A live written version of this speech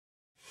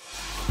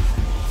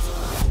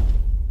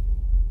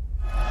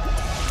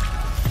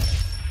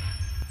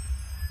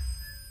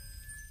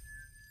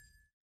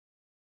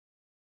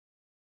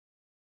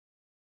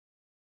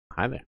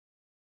Hi there.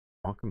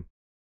 Welcome.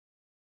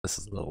 This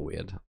is a little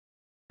weird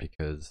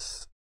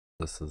because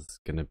this is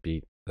going to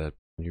be the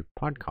new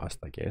podcast,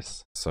 I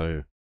guess.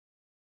 So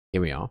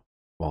here we are.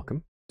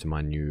 Welcome to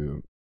my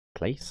new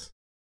place.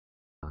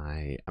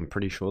 I am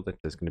pretty sure that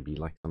there's going to be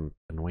like some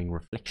annoying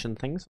reflection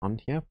things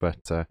on here, but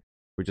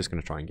we're just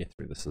going to try and get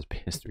through this as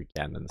best we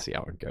can and see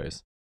how it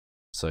goes.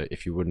 So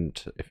if you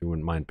wouldn't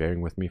mind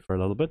bearing with me for a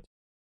little bit,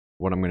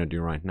 what I'm going to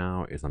do right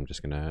now is I'm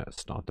just going to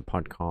start the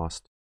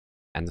podcast.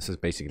 And this is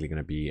basically going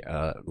to be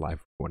a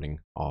live recording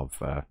of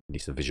at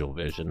least a visual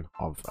version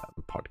of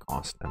the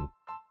podcast, and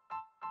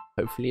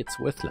hopefully it's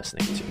worth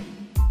listening to.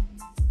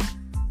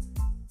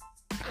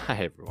 Hi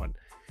everyone,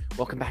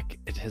 welcome back.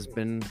 It has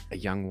been a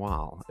young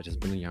while.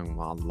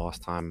 The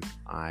last time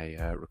I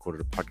recorded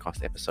a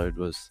podcast episode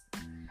was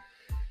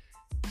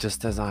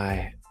just as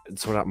I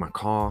sorted out my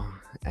car,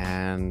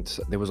 and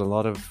there was a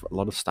lot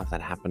of stuff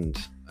that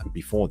happened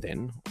before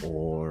then,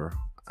 or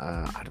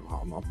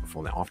not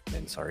before then, after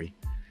then. Sorry.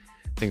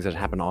 Things that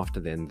happened after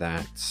then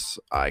that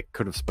I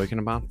could have spoken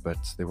about, but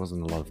there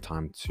wasn't a lot of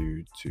time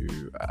to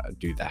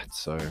do that.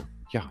 So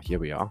yeah, here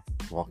we are.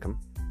 Welcome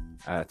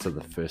to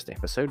the first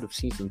episode of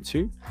season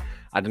 2.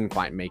 I didn't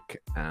quite make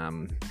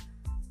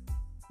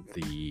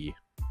the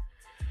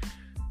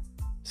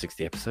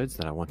 60 episodes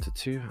that I wanted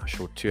to. I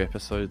short 2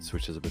 episodes,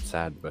 which is a bit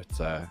sad, but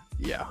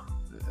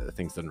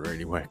things didn't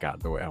really work out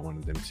the way I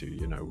wanted them to,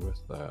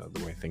 with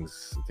the way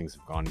things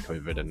have gone,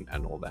 COVID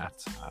and all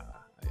that.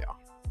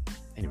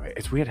 Anyway,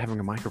 it's weird having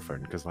a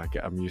microphone because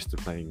I'm used to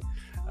playing,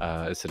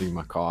 sitting in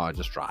my car,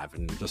 just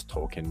driving, just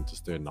talking,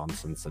 just doing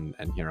nonsense, and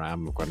here I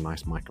am. I've got a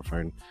nice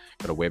microphone,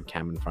 got a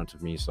webcam in front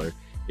of me. So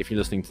if you're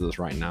listening to this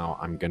right now,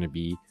 I'm going to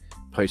be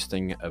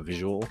posting a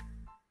visual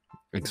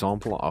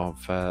example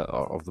of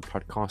the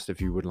podcast. If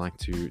you would like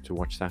to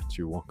watch that,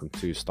 you're welcome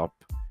to stop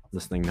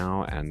listening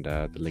now, and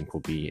the link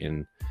will be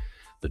in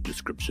the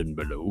description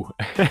below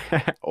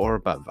or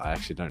above. I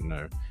actually don't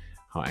know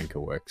how Anchor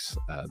works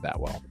that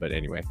well, but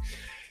anyway.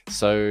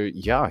 So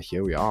yeah,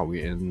 here we are.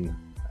 We're in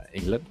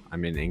England.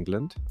 I'm in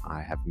England. I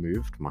have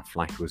moved. My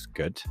flight was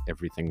good.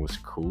 Everything was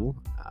cool.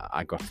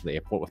 I got to the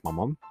airport with my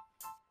mom.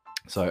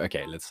 So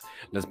okay, let's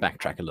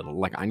backtrack a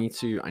little. I need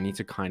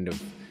to kind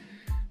of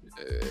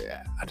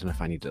I don't know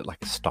if I need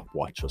like a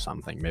stopwatch or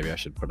something. Maybe I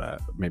should put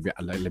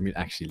let me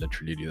actually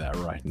literally do that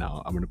right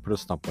now. I'm gonna put a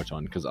stopwatch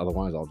on because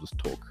otherwise I'll just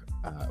talk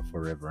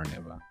forever and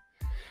ever.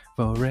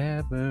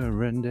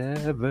 Forever and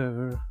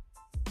ever.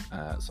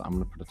 So I'm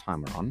gonna put a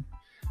timer on.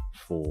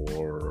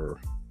 So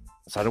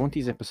I don't want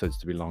these episodes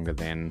to be longer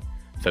than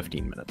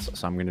 15 minutes.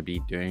 So I'm going to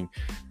be doing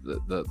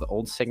the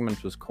old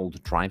segment was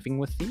called Driving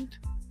with THEED,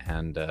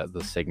 and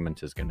the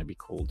segment is going to be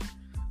called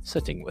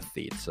Sitting with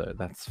THEED. So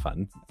that's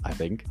fun, I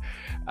think.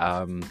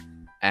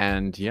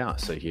 And yeah,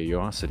 so here you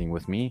are sitting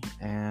with me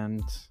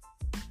and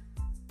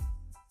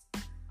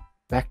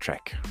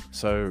backtrack.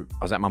 So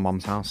I was at my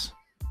mom's house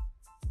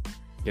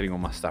getting all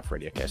my stuff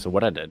ready. Okay, so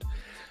what I did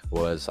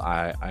was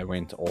I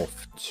went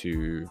off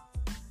to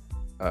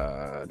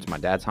my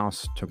dad's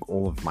house, took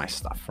all of my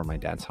stuff from my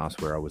dad's house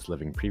where I was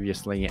living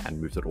previously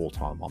and moved it all to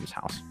my mom's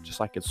house, just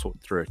so I could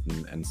sort through it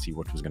and see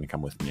what was going to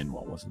come with me and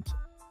what wasn't.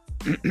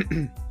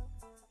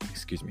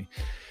 Excuse me.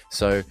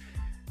 So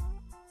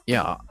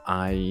yeah,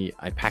 I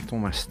packed all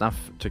my stuff.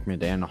 It took me a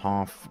day and a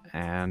half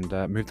and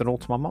moved it all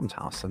to my mom's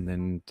house, and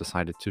then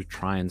decided to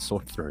try and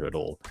sort through it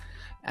all.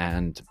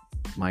 And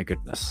my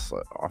goodness,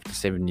 after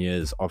 7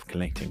 years of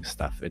collecting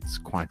stuff, it's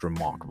quite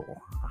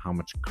remarkable how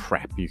much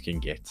crap you can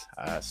get.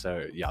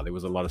 So yeah, there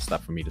was a lot of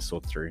stuff for me to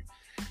sort through,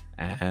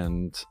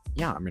 and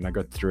yeah, I mean, I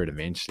got through it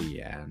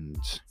eventually. And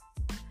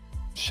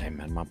shame,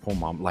 man, my poor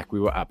mom. We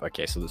were up.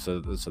 Okay, so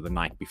the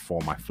night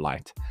before my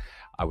flight,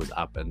 I was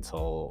up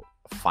until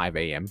 5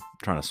 a.m.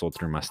 trying to sort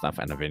through my stuff,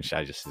 and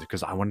eventually I just,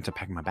 because I wanted to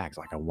pack my bags,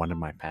 I wanted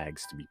my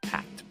bags to be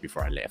packed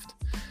before I left.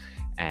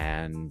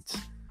 And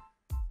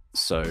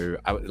so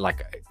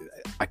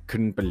I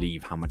couldn't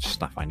believe how much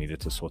stuff I needed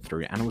to sort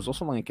through. And it was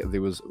also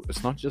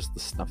it's not just the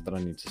stuff that I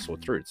needed to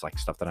sort through, it's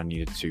stuff that I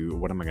needed to,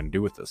 what am I going to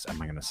do with this?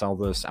 Am I going to sell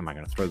this? Am I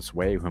going to throw this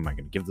away? Who am I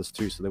going to give this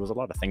to? So there was a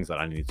lot of things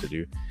that I needed to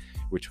do,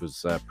 which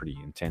was pretty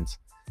intense.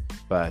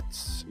 But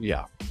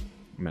yeah, I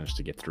managed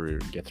to get through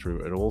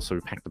it all. So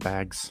we packed the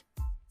bags,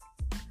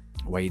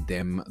 weighed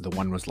them. The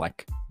one was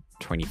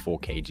 24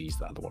 kgs,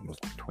 the other one was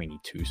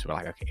 22. So we're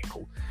okay,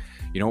 cool.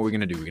 You know what we're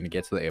going to do? We're going to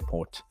get to the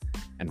airport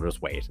and we'll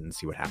just wait and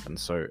see what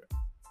happens. So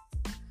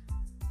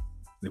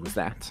there was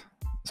that.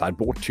 So I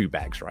bought 2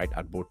 bags, right?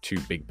 I bought 2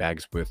 big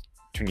bags with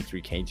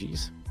 23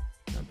 kgs,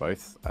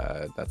 both.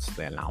 That's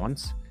the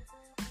allowance.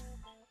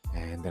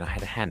 And then I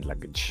had a hand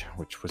luggage,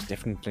 which was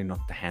definitely not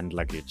the hand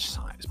luggage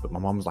size. But my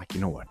mom was like, you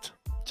know what?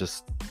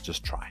 Just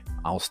try.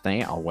 I'll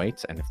stay, I'll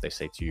wait. And if they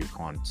say to you, you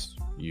can't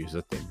use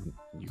it, then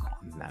you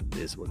can't. And that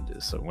is what it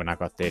is. So when I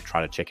got there,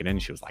 try to check it in,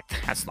 she was like,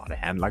 that's not a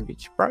hand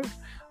luggage, bro. I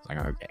was like,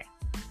 okay,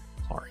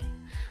 sorry.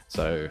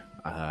 So,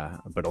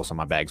 but also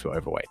my bags were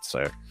overweight.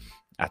 So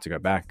I had to go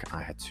back.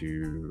 I had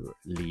to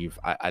leave.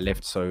 I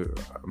left. So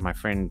my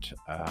friend,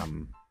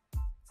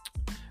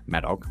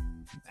 Madog,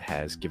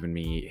 has given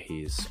me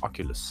his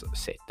Oculus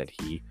set that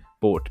he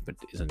bought but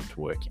isn't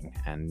working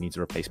and needs a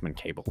replacement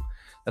cable.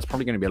 That's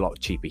probably going to be a lot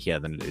cheaper here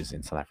than it is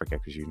in South Africa,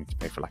 because you need to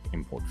pay for like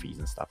import fees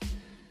and stuff.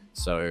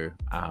 So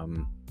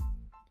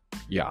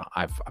yeah,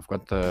 I've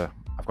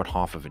got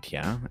half of it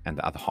here, and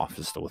the other half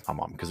is still with my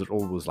mom, because it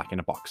all was like in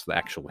a box, the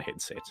actual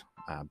headset,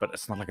 but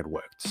it's not like it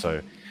worked.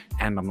 So,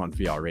 and I'm not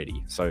VR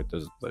ready. So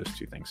there's those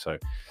two things. So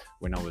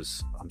when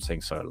I'm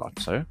saying so a lot.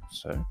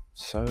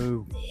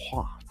 So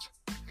what?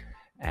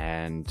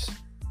 And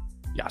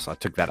yeah, so I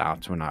took that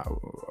out when I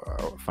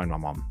phoned my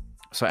mom.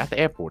 So at the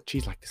airport,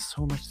 she's like, "There's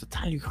so much to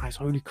tell you guys.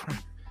 Holy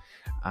crap!"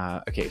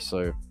 Okay,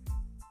 so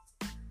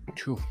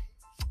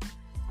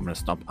I'm gonna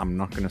stop. I'm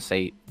not gonna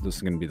say this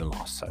is gonna be the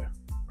last. So,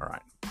 all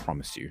right,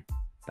 promise you,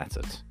 that's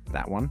it.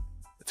 That one,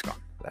 it's gone.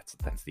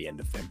 That's the end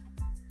of them.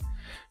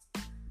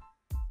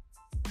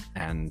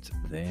 And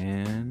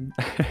then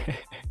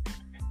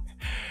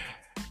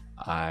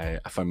I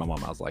phoned my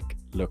mom. I was like,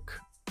 "Look,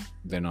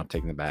 they're not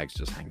taking the bags.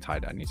 Just hang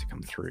tight. I need to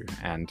come through."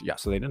 And yeah,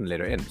 so they didn't let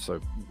her in.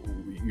 So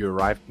you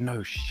arrived.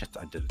 No shit,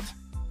 I did it.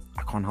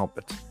 I can't help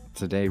it.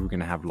 Today we're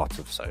gonna have lots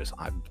of so's.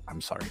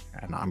 I'm sorry,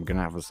 and I'm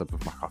gonna have a sip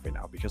of my coffee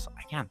now because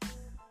I can.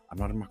 I'm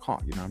not in my car,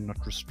 I'm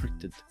not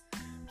restricted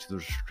to the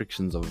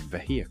restrictions of a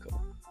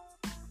vehicle.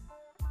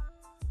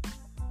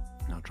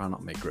 I'll try not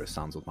to make gross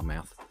sounds with my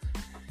mouth.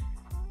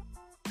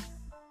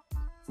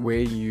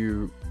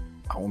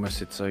 I almost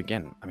said so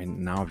again. I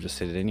mean, now I've just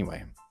said it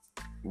anyway.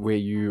 When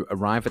you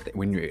arrive at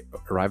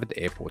the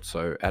airport,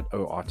 so at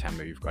OR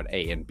Tambo, you've got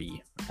A and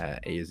B. A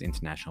is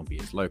international, B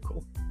is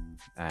local,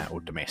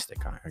 or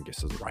domestic, I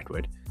guess is the right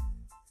word.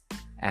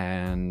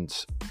 And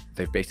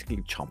they've basically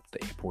chopped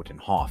the airport in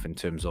half in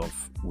terms of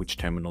which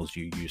terminals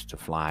you use to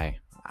fly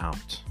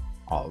out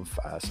of.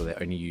 So they're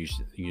only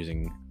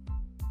using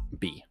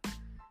B.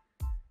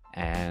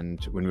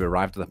 And when we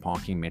arrived at the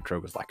parking, Metro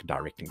was like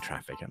directing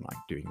traffic and like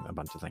doing a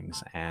bunch of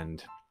things.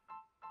 And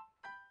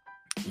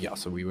yeah,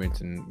 so we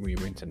went and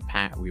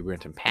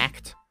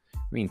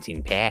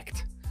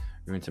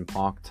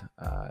parked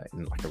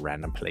in like a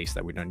random place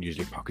that we don't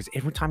usually park. Because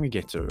every time you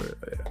get to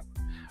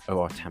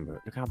OR Tambo,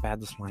 look how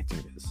bad this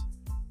lighting is.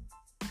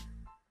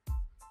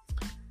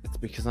 It's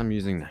because I'm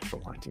using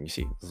natural lighting. You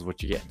see, this is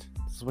what you get.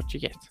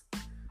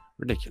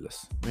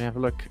 Ridiculous. Let me have a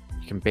look.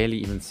 You can barely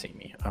even see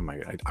me. Oh my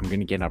god, I'm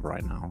going to get up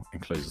right now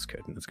and close this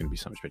curtain. It's going to be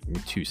so much better. Give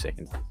me 2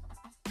 seconds.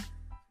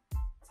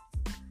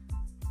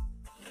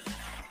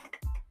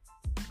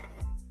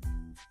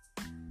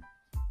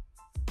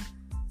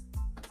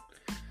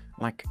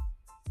 Like,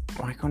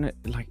 why can't it,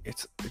 like,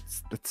 it's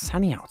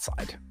sunny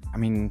outside. I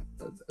mean,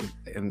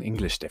 an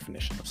English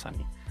definition of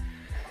sunny.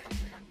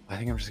 I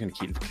think I'm just going to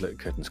keep the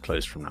curtains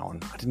closed from now on.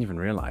 I didn't even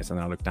realize, and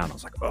then I looked down, I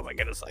was like, oh my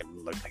goodness, I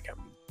look like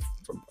I'm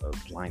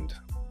blind.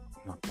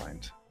 Not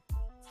blind.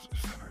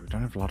 We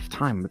don't have a lot of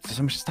time, but there's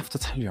so much stuff to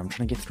tell you. I'm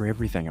trying to get through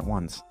everything at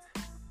once.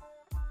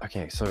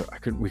 Okay, so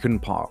we couldn't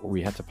park.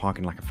 We had to park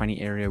in like a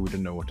funny area. We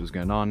didn't know what was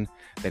going on.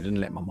 They didn't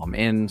let my mom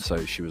in,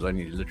 so she was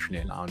only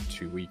literally allowed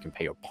to where you can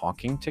pay your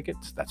parking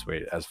tickets. That's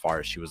where, as far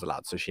as she was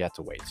allowed. So she had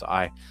to wait. So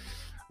I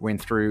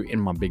went through in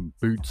my big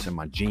boots and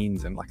my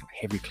jeans and like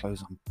heavy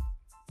clothes.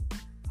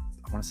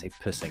 I want to say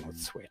pissing with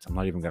sweat. I'm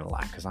not even gonna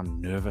lie, because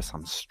I'm nervous.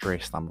 I'm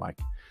stressed. I'm like,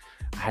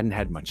 I hadn't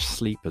had much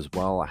sleep as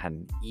well. I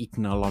hadn't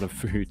eaten a lot of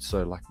food,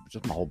 so like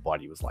just my whole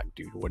body was like,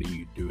 dude, what are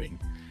you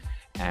doing?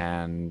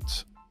 And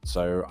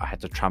so I had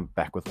to tramp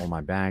back with all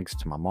my bags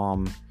to my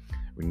mom.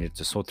 We needed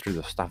to sort through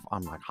the stuff.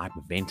 I'm like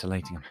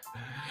hyperventilating,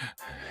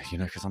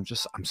 because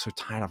I'm so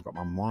tired. I've got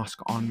my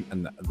mask on,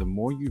 and the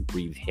more you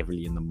breathe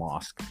heavily in the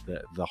mask,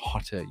 the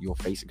hotter your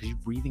face, because you're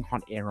breathing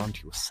hot air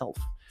onto yourself.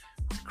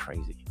 It's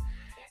crazy.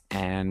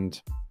 And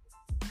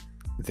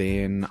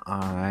then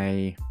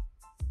we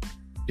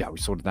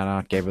sorted that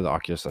out, gave her the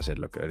Oculus. I said,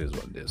 look, it is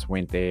what it is.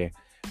 Went there,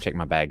 checked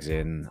my bags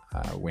in,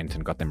 went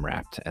and got them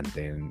wrapped, and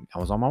then I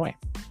was on my way.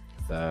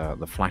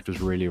 The flight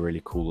was really,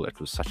 really cool. It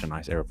was such a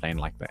nice airplane.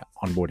 Like the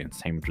onboard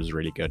entertainment was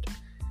really good.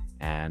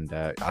 And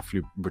I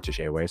flew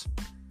British Airways.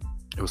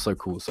 It was so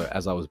cool. So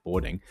as I was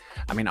boarding,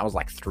 I was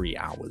like 3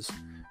 hours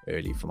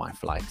early for my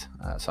flight.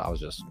 So I was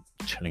just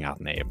chilling out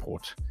in the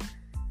airport.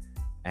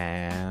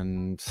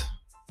 And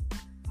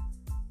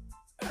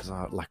as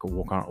I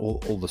walk on,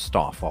 all the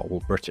staff are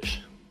all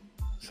British.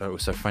 So it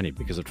was so funny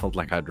because it felt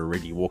like I'd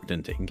already walked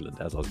into England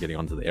as I was getting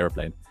onto the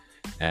airplane.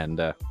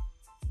 And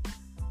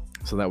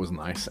so that was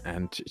nice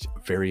and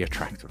very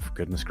attractive.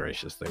 Goodness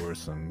gracious, there were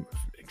some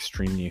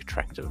extremely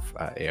attractive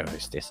air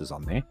hostesses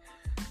on there.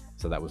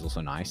 So that was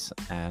also nice.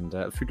 And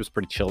the food was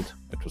pretty chilled.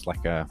 It was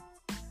like a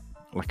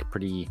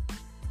pretty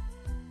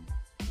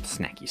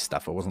snacky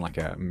stuff. It wasn't like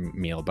a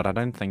meal, but I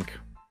don't think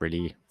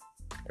really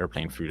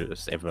airplane food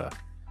has ever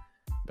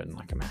been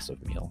like a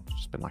massive meal. It's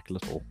just been like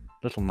little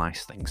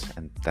nice things,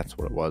 and that's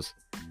what it was.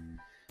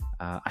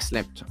 I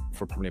slept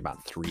for probably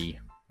about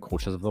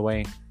 3/4 of the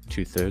way.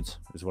 2/3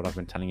 is what I've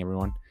been telling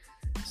everyone.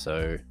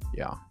 So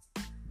yeah,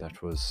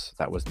 that was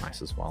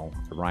nice as well.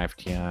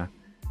 Arrived here.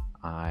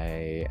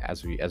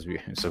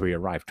 So we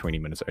arrived 20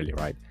 minutes early,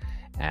 right?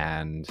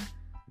 And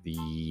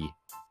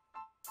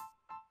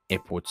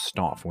airport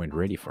staff weren't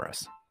ready for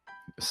us.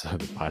 So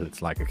the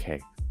pilot's like,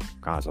 okay,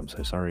 guys, I'm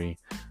so sorry.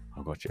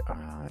 I've got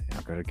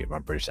to get my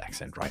British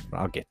accent right, but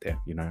I'll get there.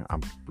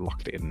 I'm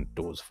locked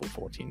indoors for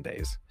 14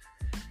 days.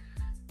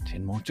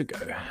 10 more to go.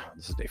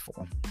 This is day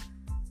 4.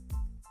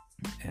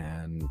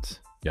 And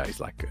yeah,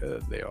 he's like,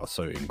 they are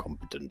so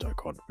incompetent. I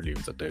can't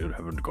believe that they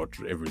haven't got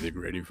everything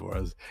ready for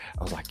us.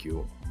 I was like,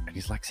 and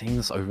he's like saying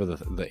this over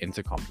the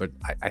intercom, but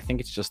I think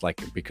it's just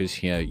like, because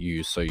here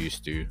you're so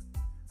used to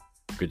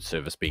good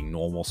service being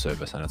normal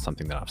service, and it's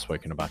something that I've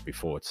spoken about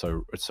before. It's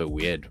so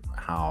weird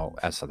how,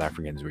 as South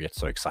Africans, we get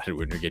so excited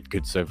when we get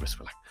good service.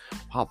 We're like,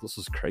 wow, this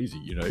is crazy,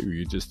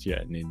 you just,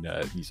 and then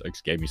these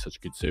folks gave me such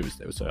good service.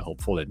 They were so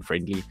helpful and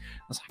friendly.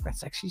 I was like,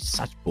 that's actually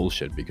such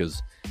bullshit,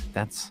 because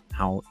that's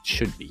how it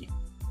should be.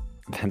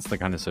 That's the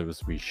kind of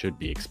service we should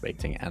be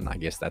expecting. And I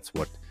guess that's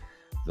what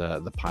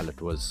the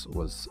pilot was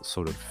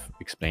sort of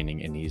explaining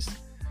in his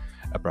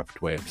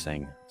abrupt way of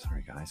saying,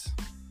 sorry guys,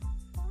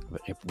 the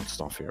airport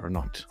staff here are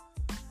not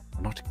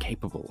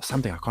capable or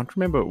something. I can't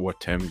remember what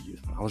term he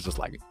used, but I was just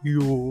like,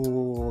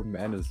 yo,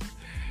 man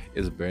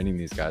is burning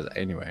these guys.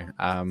 Anyway,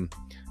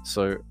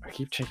 so I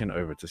keep checking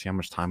over to see how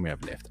much time we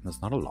have left, and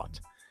there's not a lot.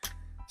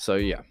 So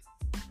yeah,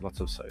 lots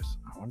of so's.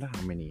 I wonder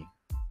how many.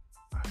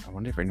 I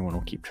wonder if anyone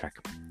will keep track.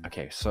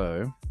 Okay,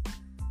 so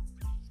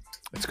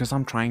it's because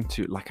I'm trying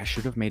to, I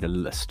should have made a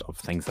list of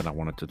things that I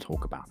wanted to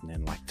talk about, and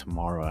then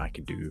tomorrow I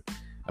could do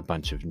a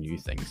bunch of new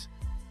things.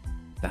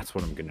 That's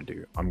what I'm going to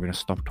do. I'm going to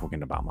stop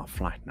talking about my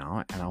flight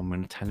now, and I'm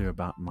going to tell you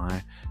about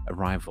my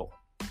arrival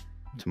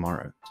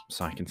tomorrow.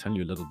 So I can tell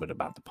you a little bit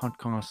about the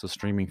podcast, the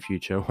streaming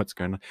future, what's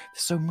going on.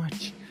 There's so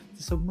much.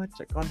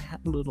 I can't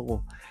handle it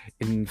all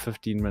in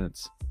 15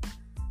 minutes.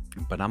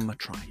 But I'm going to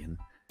try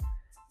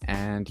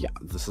and yeah,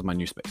 this is my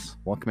new space.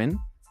 Welcome in.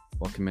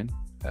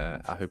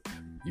 I hope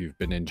you've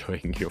been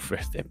enjoying your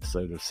first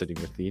episode of Sitting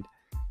with THEED.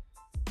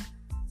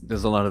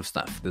 There's a lot of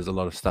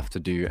stuff to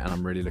do, and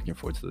I'm really looking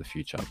forward to the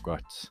future. I've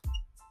got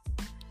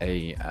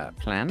a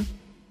plan,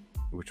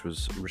 which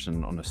was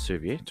written on a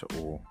serviette,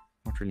 or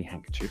not really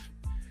handkerchief.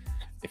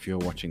 If you're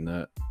watching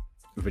the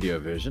video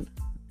version,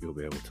 you'll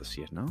be able to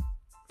see it now,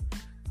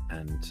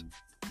 and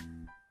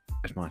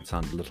it might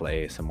sound a little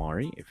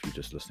ASMR-y if you're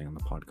just listening on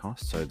the podcast.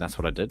 So that's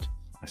what I did.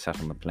 I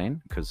sat on the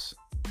plane, because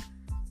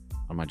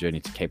on my journey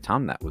to Cape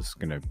Town, that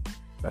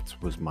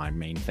was my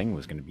main thing,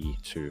 was going to be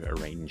to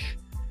arrange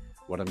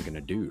what I'm going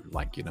to do.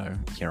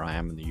 Here I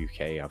am in the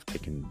UK. I've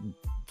taken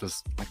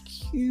this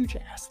huge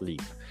ass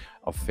leap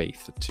of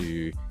faith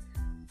to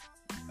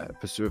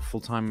pursue a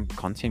full-time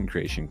content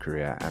creation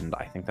career, and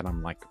I think that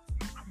I'm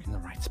in the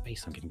right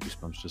space. I'm getting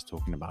goosebumps just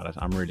talking about it.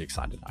 I'm really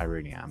excited. I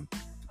really am.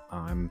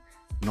 I'm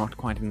not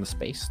quite in the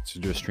space to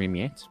do a stream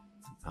yet.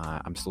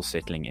 I'm still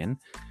settling in,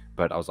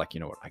 but I was like, you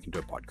know what? I can do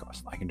a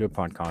podcast.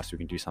 We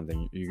can do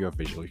something. You go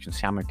visual. You can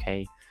see I'm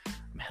okay.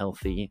 I'm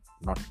healthy.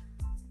 I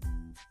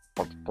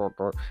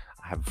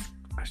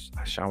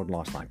showered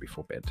last night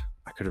before bed.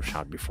 I could have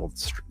showered before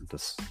this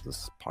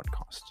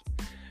podcast,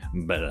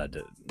 but I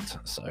didn't.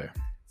 So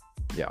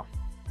yeah,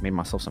 made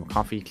myself some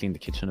coffee, cleaned the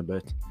kitchen a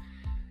bit,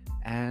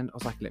 and I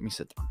was like, let me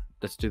sit down.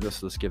 Let's do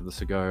this. Let's give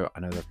this a go. I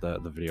know that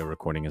the video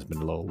recording has been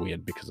a little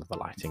weird because of the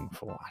lighting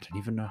for I don't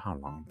even know how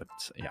long, but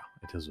yeah,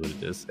 it is what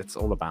it is. It's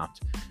all about,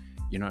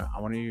 I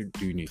want to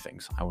do new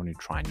things. I want to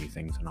try new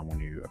things, and I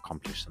want to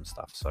accomplish some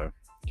stuff. So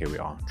here we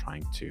are,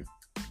 trying to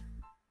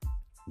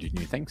do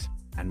new things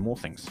and more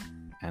things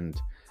and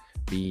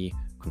be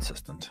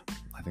consistent.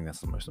 I think that's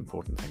the most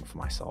important thing for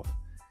myself.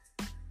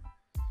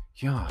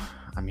 Yeah,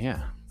 I'm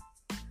here.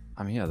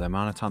 The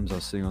amount of times I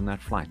was sitting on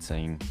that flight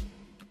saying,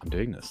 I'm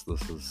doing this.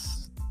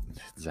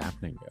 It's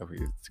happening.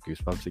 It's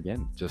goosebumps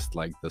again. Just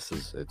like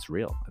it's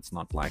real. It's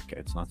not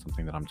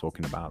something that I'm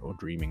talking about or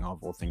dreaming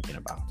of or thinking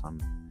about. I'm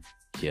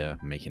here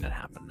making it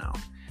happen now.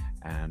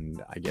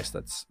 And I guess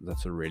that's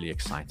a really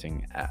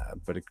exciting,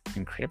 but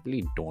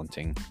incredibly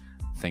daunting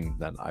thing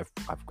that I've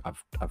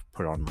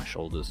put on my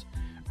shoulders,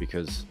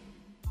 because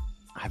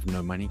I have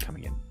no money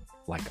coming in.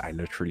 I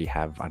literally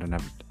I don't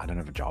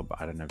have a job.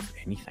 I don't have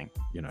anything,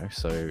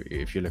 so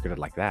if you look at it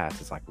like that,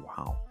 it's like,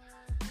 wow,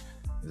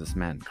 is this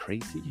man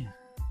crazy,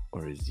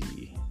 or is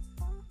he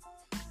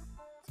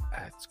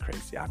it's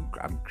crazy.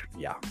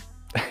 Yeah.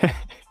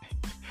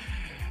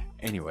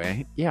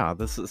 Anyway, yeah,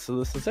 this is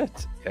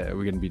it.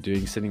 We're going to be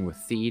doing Sitting with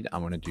THEED.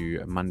 I'm going to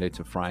do a Monday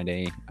to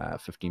Friday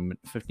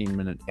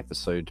 15-minute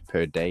episode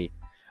per day.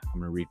 I'm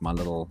going to read my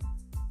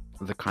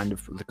the kind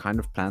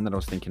of plan that I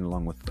was thinking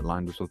along with the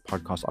line with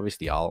podcast.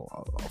 Obviously,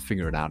 I'll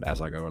figure it out as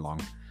I go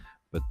along,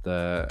 but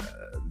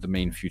the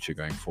main future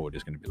going forward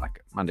is going to be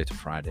Monday to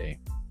Friday.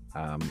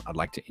 I'd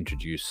like to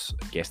introduce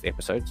guest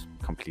episodes,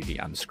 completely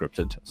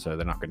unscripted, so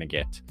they're not going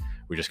to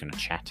we're just going to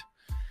chat.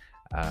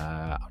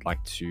 I'd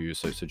like to,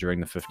 so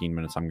during the 15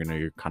 minutes, I'm going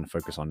to kind of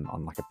focus on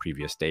a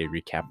previous day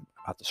recap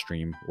about the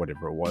stream,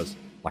 whatever it was.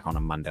 On a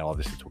Monday, I'll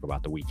obviously talk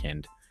about the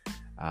weekend,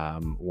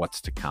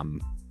 what's to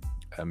come,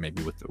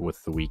 maybe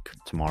with the week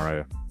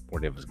tomorrow,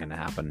 whatever's going to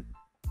happen.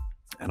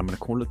 And I'm going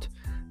to call it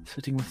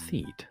Sitting with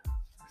THEED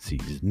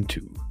Season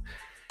 2.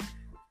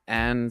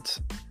 and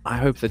I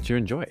hope that you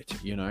enjoy it.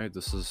 You know,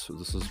 this is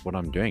what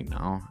I'm doing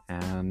now,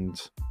 and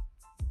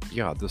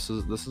yeah, this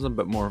is a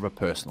bit more of a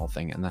personal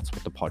thing, and that's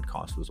what the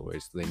podcast was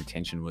always. The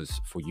intention was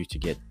for you to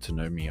get to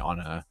know me on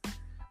a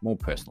more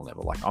personal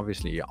level. Like,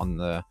 obviously on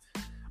the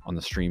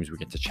streams we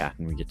get to chat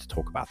and we get to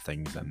talk about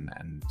things,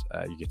 and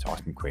you get to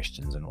ask me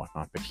questions and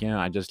whatnot. But here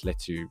I just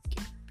let you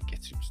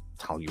get to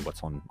tell you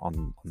what's on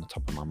the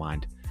top of my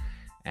mind.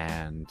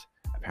 And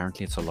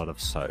apparently it's a lot of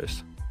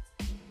so's.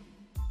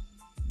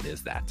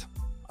 There's that.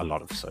 A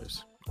lot of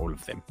so's. All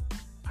of them.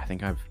 I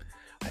think I've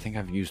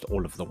used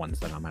all of the ones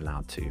that I'm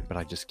allowed to, but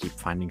I just keep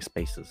finding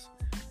spaces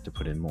to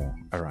put in more.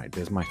 All right,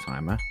 there's my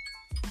timer.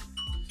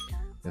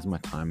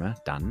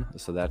 Done.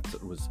 So that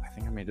was, I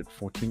think I made it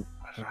 14.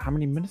 How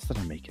many minutes did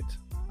I make it?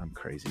 I'm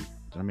crazy.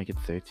 Did I make it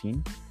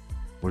 13?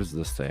 What does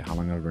this say? How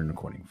long have I been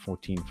recording?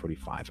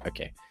 14:45.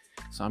 Okay.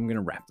 So I'm going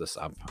to wrap this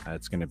up.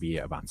 It's going to be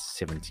about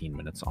 17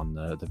 minutes on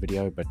the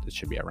video, but it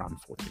should be around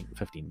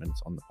 15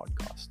 minutes on the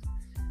podcast.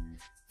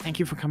 Thank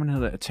you for coming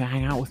to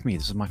hang out with me.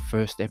 This is my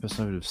first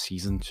episode of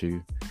season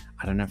 2.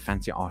 I don't have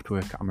fancy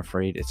artwork. I'm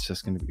afraid it's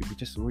just going to be,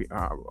 we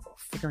are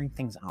figuring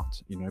things out,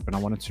 you know, but I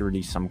wanted to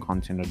release some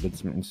content. I did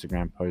some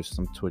Instagram posts,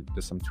 some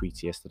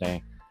tweets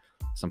yesterday,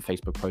 some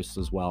Facebook posts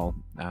as well.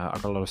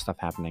 I've got a lot of stuff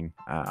happening.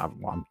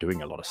 I'm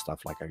doing a lot of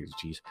stuff. Like,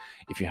 geez,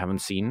 if you haven't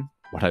seen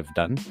what I've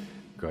done,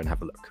 go and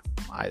have a look.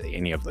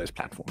 Any of those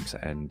platforms,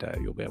 and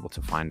you'll be able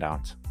to find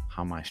out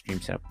how my stream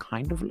setup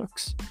kind of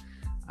looks.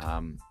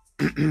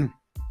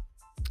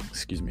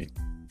 Excuse me.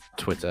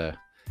 Twitter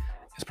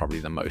is probably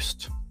the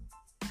most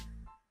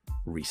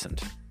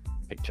recent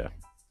picture.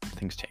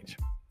 Things change.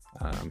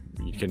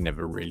 You can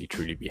never really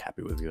truly be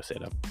happy with your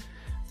setup,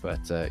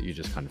 but you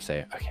just kind of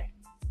say, okay,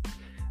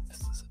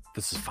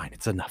 this is fine.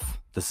 It's enough.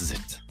 This is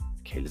it.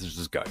 Okay, let's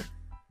just go.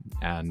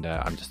 And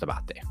I'm just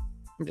about there.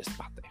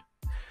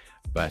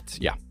 But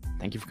yeah,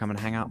 thank you for coming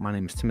to hang out. My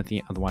name is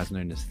Timothy, otherwise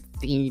known as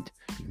THEED.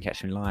 You can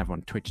catch me live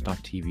on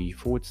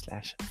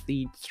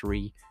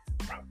twitch.tv/THEED3,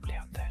 probably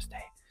on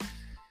Thursday.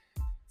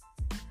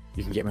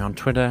 You can get me on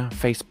Twitter,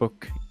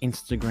 Facebook,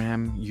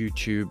 Instagram,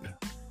 YouTube,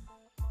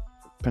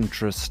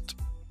 Pinterest,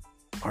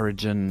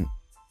 Origin,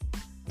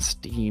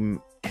 Steam,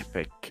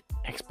 Epic,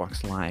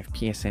 Xbox Live,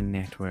 PSN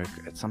Network.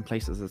 At some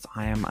places it's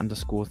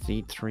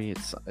IAM_THEED3.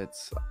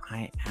 It's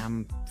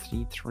IAM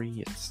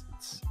THEED3. It's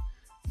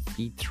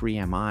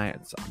THEED3MI.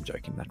 I'm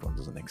joking, that one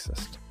doesn't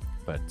exist.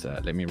 But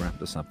let me wrap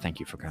this up. Thank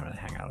you for coming to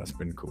hang out. It's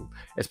been cool.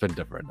 It's been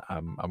different.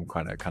 I'm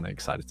kind of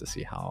excited to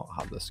see how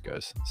this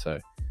goes. So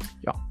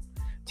yeah,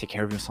 take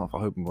care of yourself. I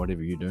hope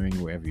whatever you're doing,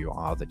 wherever you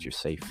are, that you're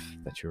safe,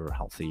 that you're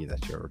healthy,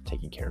 that you're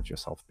taking care of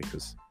yourself,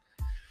 because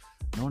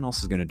no one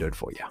else is going to do it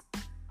for you.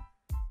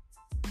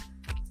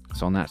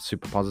 So on that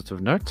super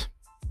positive note,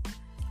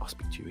 I'll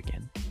speak to you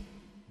again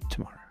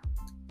tomorrow.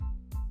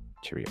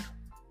 Cheerio.